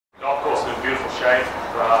shape.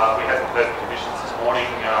 We had the perfect conditions this morning,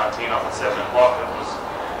 teeing up at 7 o'clock.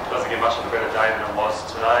 Doesn't get much of a better day than it was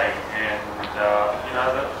today. And you know,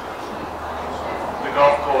 the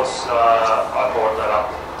golf course, I brought that up.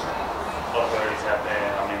 A lot of birdies out there.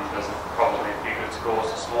 I mean, there's probably a few good scores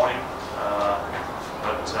this morning,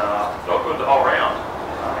 but felt good the whole round.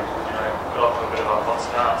 You know, got off to a bit of a hot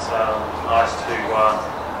start, so nice to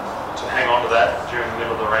hang on to that during the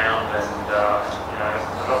middle of the round, and you know,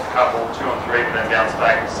 got a couple 2 and 3, but then bounced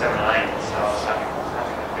back to 7 and 8. So I was happy to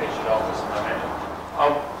finish it off with some momentum.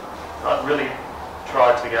 I really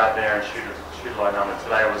tried to go out there and shoot a low number.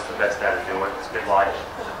 Today was the best day to do it. It's a bit like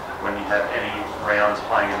when you have any rounds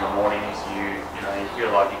playing in the mornings, you feel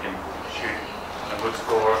like you can shoot a good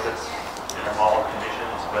score if it's mild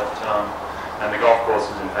conditions. But and the golf course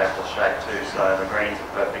is in fabulous shape too. So the greens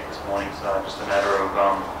are perfect this morning. So just a matter of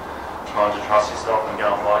trying to trust yourself and go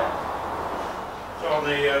and play. Well,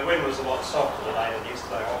 the wind was a lot softer today than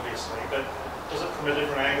yesterday, obviously, but was it from a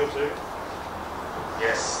different angle too?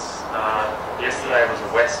 Yes. Yesterday was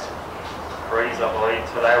a west breeze, I believe.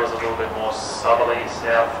 Today was a little bit more southerly,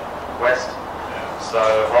 southwest. Yeah. So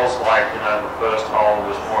holes like, the first hole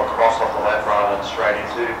was more across off the left rather than straight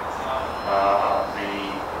into.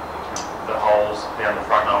 The holes down the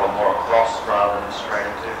front nine were more across rather than straight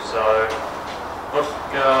into. So look,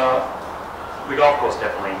 the golf course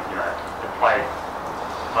definitely, it played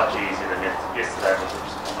much easier than yesterday. It was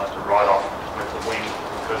just almost a write-off with the wind,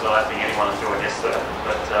 because I don't think anyone enjoyed yesterday.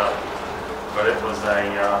 But it was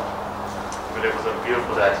a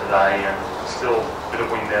beautiful day today, and still a bit of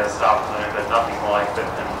wind there this afternoon, but nothing like that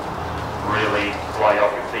can really fly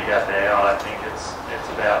off your feet out there. I think it's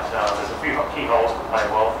about there's a few key holes to play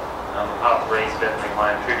well. The par 3 is definitely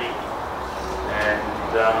playing tricky, and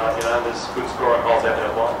there's good scoring holes out there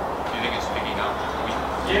as well. Do you think it's picking up?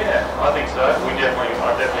 Yeah, I think so. I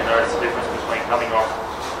definitely noticed the difference between coming off,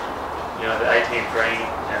 the 18th green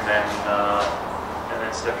and then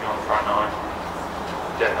stepping on the front nine.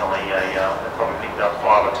 Definitely it probably picked up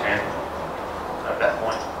 5 or 10 at that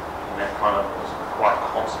point, and that kind of was quite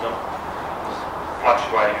constant. It was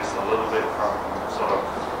fluctuating just a little bit from sort of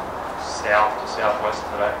south to southwest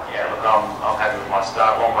today. Yeah, look, I'm happy with my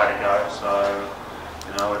start. Long way to go, so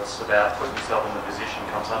it's about putting yourself in the position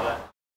come Sunday.